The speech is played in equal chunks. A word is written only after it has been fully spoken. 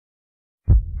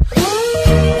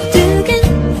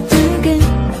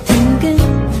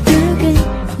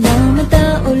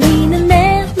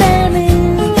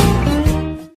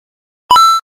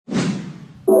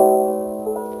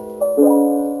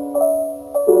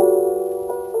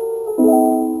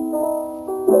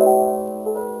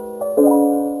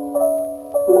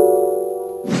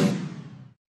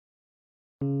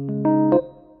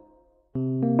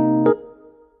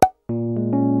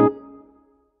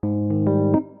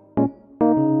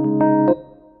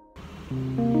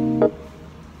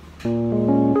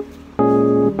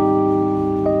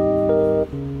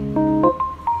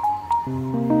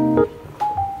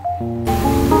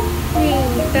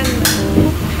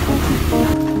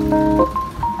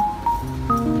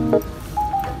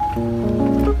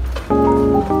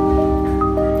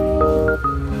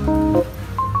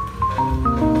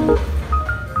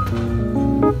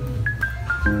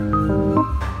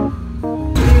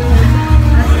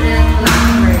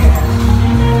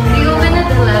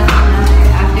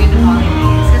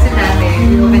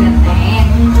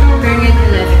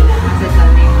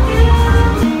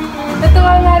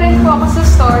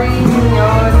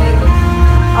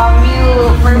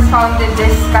first founded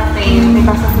this cafe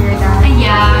because of your dad?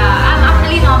 Yeah, I'm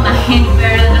actually not mine,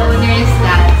 pero the owner is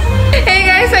dad. Hey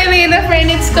guys, I made a friend.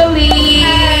 It's Colleen.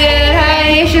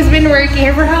 Hi. She's been working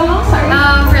here for how long? Sorry.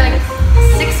 For like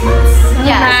 6 months.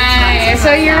 Yeah. Nice.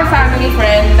 So you're a family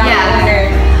friend, not owner.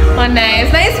 Oh,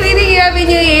 nice. Nice meeting you. Happy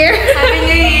New Year. Happy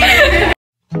New Year.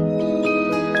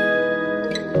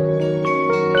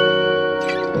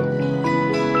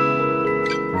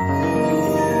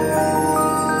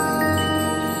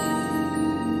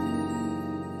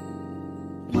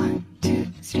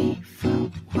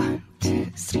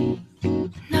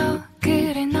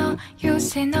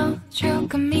 너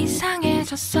조금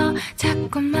이상해졌어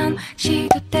자꾸만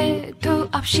시도 때도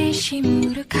없이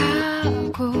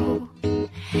시무룩하고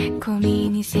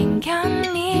고민이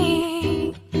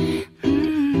생겼니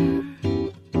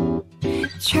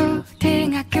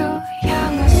초등학교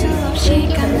영어 수업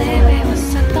시간에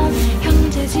배웠었던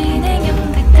현재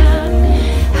진행형 같아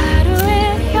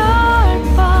하루에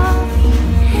 10번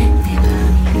내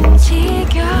맘이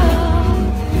움직여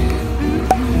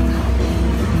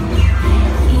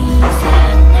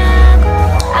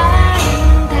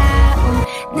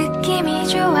느낌이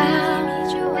좋아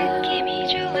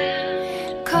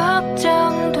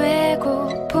걱정되고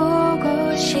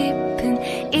보고 싶은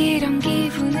이런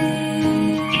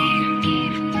기분은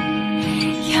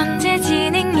현재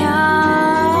진행형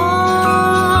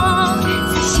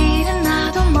사실은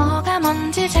나도 뭐가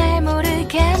뭔지 잘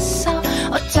모르겠어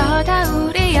어쩌다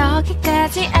우리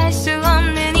여기까지 알 수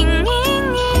없는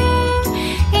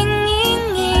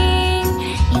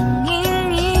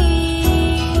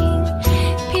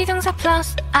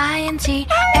플러스 ing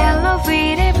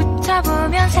LOV를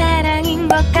붙여보면 사랑인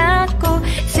것 같고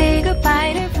Say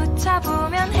goodbye를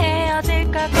붙여보면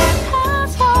헤어질 것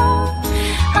같아서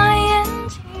ing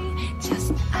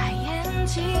just ing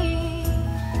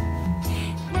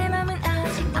내 맘은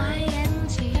아직 ing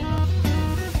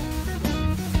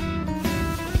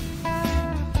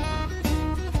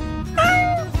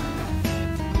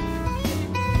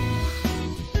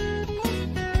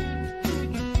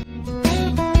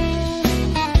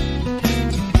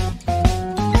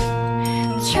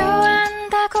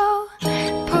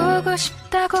보고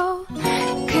싶다고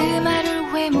그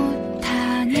말을 왜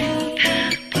못하니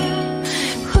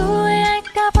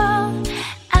후회할까봐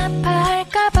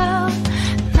아파할까봐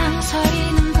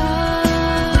망설이는 걸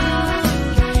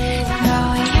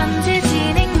너의 현재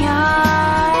진행형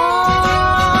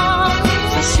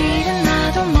사실은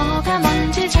나도 뭐가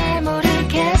뭔지 잘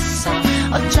모르겠어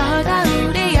어쩌다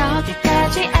우리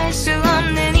여기까지 알 수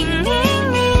없는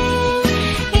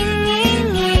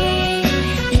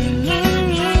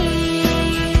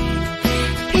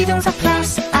비동사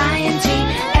플러스 ing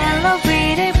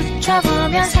LOV를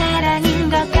붙여보면 사랑인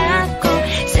것 같고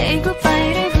Say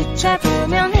goodbye를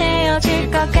붙여보면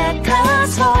헤어질 것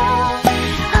같아서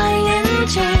ing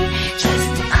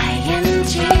just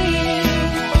ing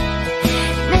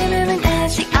내 맘은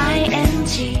아직 ing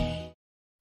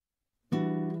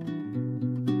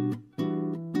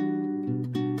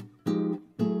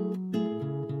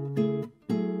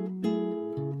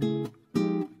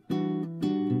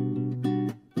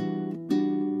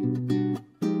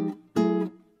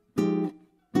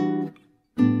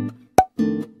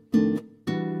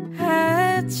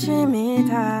아침이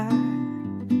다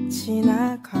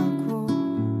지나가고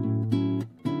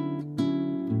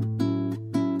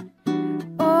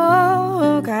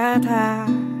오후가 다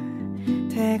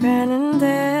돼가는데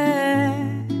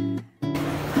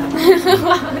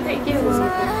Thank you.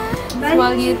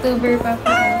 Small YouTuber pa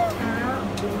po.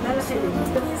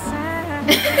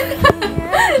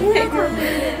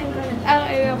 Ang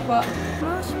iyo po.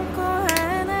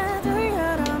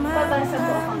 Pabasa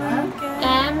po ako, ma'am.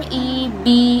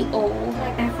 MEBO.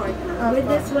 Effort. With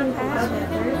this one po,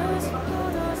 better.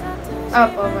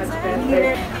 Opo, much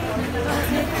better.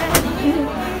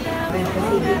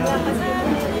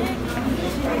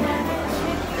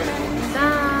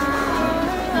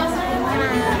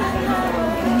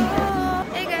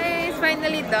 Hey guys,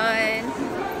 finally done.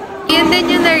 Yun din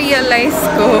yung na-realize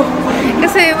ko.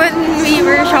 Kasi when we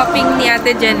were shopping ni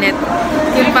Ate Janet,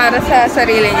 yung para sa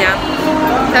sarili niya,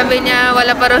 sabi niya,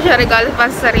 wala pa raw siya regalo para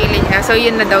sa sarili niya. So,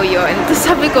 yun na daw yun. Tapos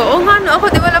sabi ko, oh nga, no,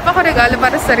 ako di wala pa ako regalo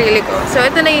para sa sarili ko. So,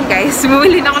 ito na yun guys.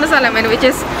 Bumili na ako ng salamin, which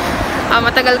is,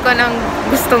 matagal ko nang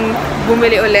gustong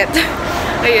bumili ulit.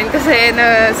 Ayun, kasi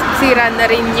nasira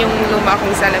na rin yung luma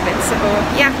kong salamin. So,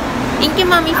 yeah. Thank you,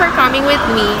 Mommy, for coming with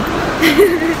me.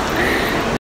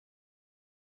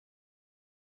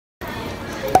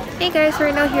 Hey guys, we're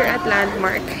now here at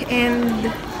Landmark. And,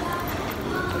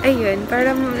 ayun,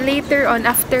 para later on,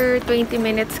 after 20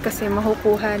 minutes kasi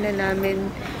makukuha na namin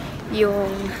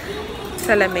yung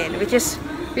salamin, which is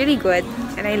really good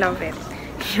and I love it.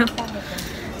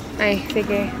 Ay,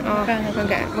 sige. Oh,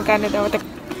 magkano daw?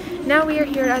 Now we are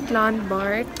here at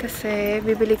Landmark kasi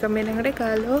bibili kami ng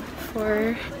regalo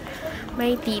for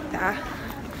my tita,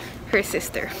 her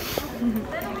sister.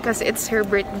 Kasi it's her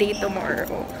birthday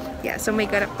tomorrow. Yeah, so may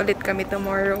ganap ulit kami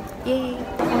tomorrow. Yay!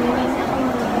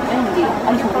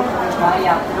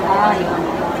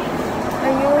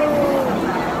 Ayun!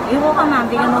 Iwo ka, ma'am.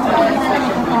 Bigyan mo ko.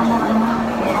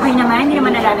 Okay naman, hindi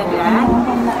naman nalalagyan.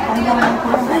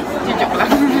 Joke lang.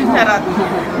 Charot.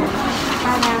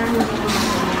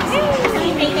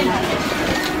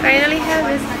 Finally have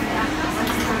it.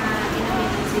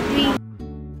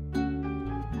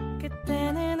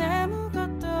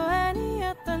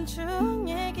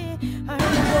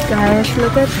 Guys,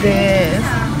 look at this.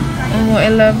 Oh, I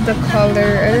love the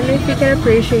color. I don't know if you can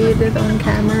appreciate it on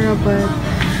camera, but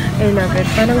I love it.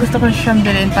 Parang gusto ko siyang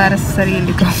bilhin para sa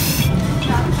sarili ko.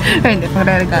 Ay, hindi.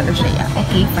 Pang-regalo siya. Yeah.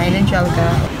 Okay, fine. Enjoy ka.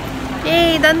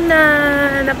 Yay! Done na!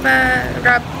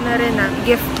 Napa-wrap na rin na.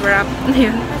 Gift wrap na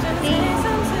yun.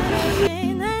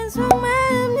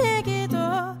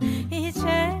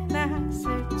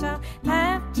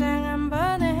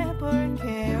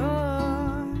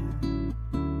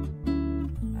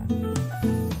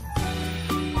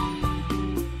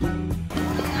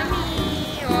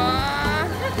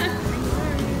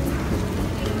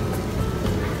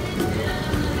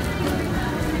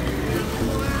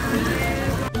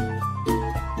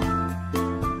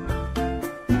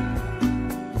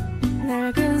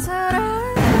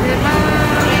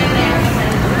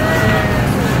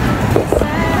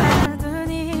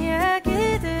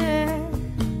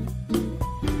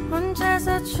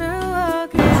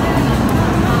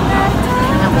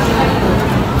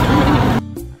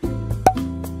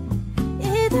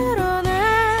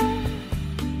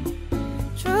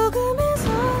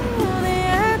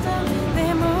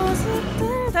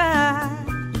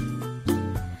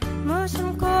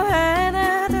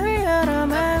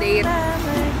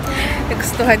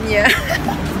 Nagustuhan niya.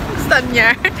 Nagustuhan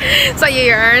niya. Sa'yo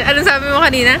yarn. Anong sabi mo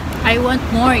kanina? I want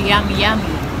more yummy yummy.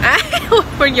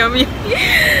 For yummy.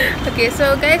 Okay,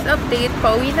 so guys, update.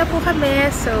 Pauwi na po kami.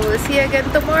 So, see you again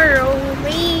tomorrow.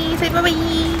 Bye! Say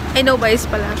bye-bye! I know, boys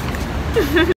pala.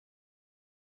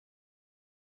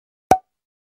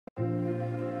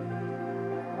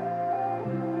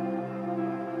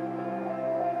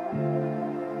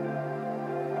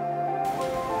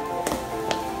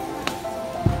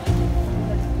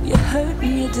 You hurt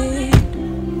me deep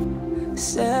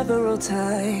several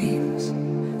times.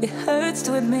 It hurts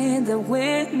to admit that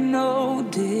we're no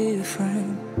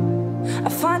different. I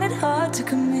find it hard to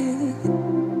commit,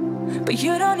 but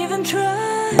you don't even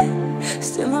try.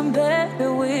 Still I'm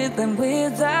better with than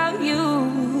without you.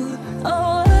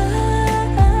 Oh,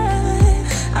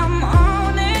 I'm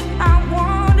on it, I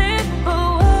want it,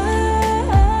 but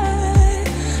why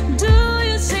do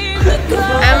you see me go?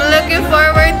 I'm looking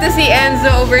forward to see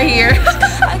Enzo over here.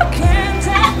 I can't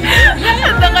take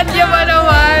Ang tangkad niya ba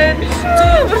naman?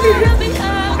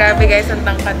 Grabe guys, ang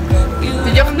tangkad ko.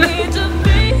 Joke lang.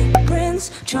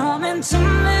 Charming to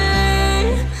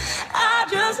me, I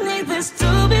just need this to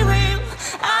be real.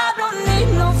 I don't need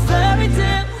no fairy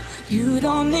tale. You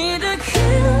don't need a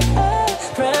killer,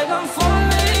 pregnant for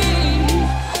me.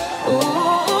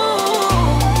 Ooh,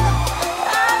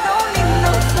 I don't need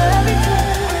no fairy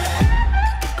tale.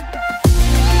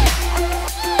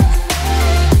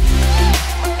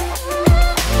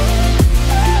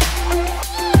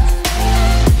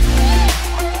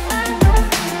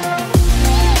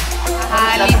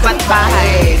 Lipat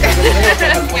bahay.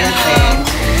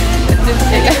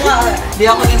 Di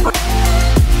ako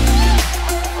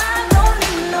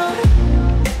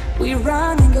We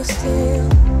run and go still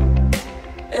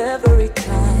every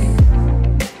time.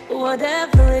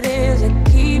 Whatever it is, I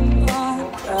keep on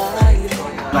trying.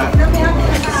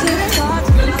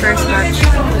 First match.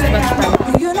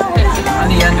 You know what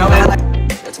I like.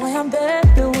 That's why I'm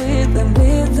better with than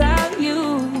without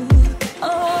you.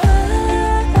 Oh,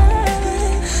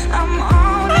 I'm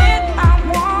on it, I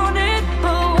want it,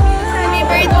 but Happy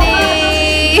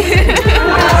birthday!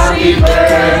 Happy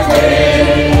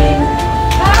birthday!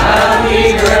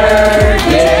 Happy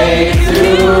birthday to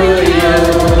you!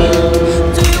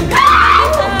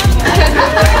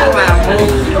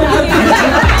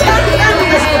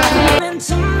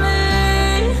 To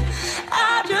me,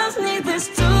 I just need this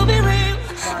to be real.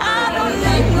 I don't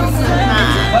need no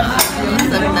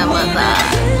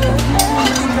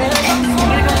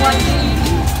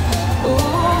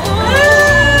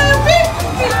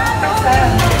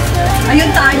Ayun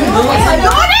tayo.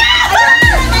 Ayun!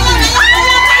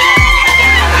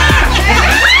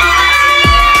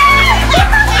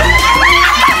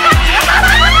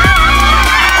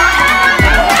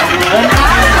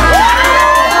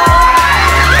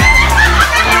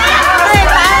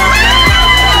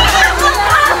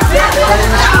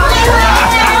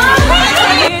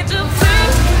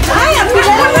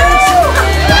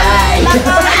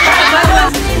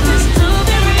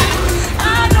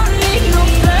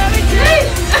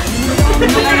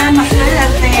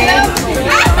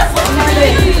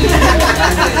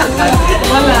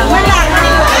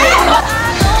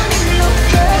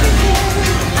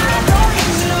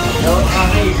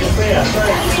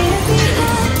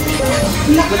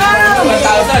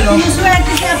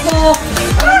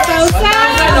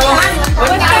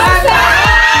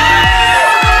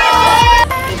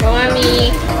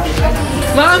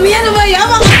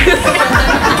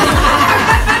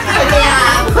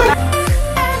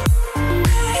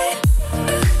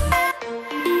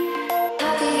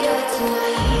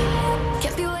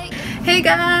 Hey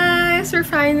guys! We're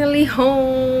finally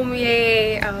home!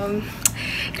 Yay!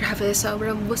 Grabe,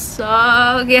 sobrang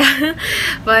busog. Yeah.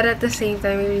 But at the same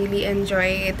time, we really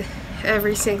enjoyed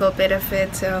every single bit of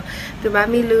it. So, to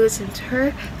Mami Luz and to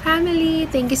her family,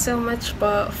 thank you so much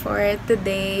po for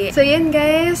today. So, yan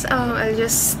guys. I'll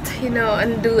just,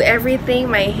 undo everything,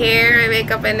 my hair, my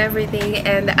makeup, and everything.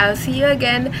 And I'll see you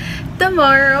again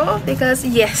tomorrow. Because,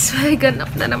 yes, may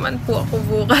ganap na naman po ako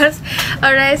bukas.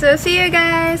 Alright, so see you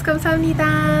guys.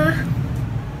 Kamsahamnida!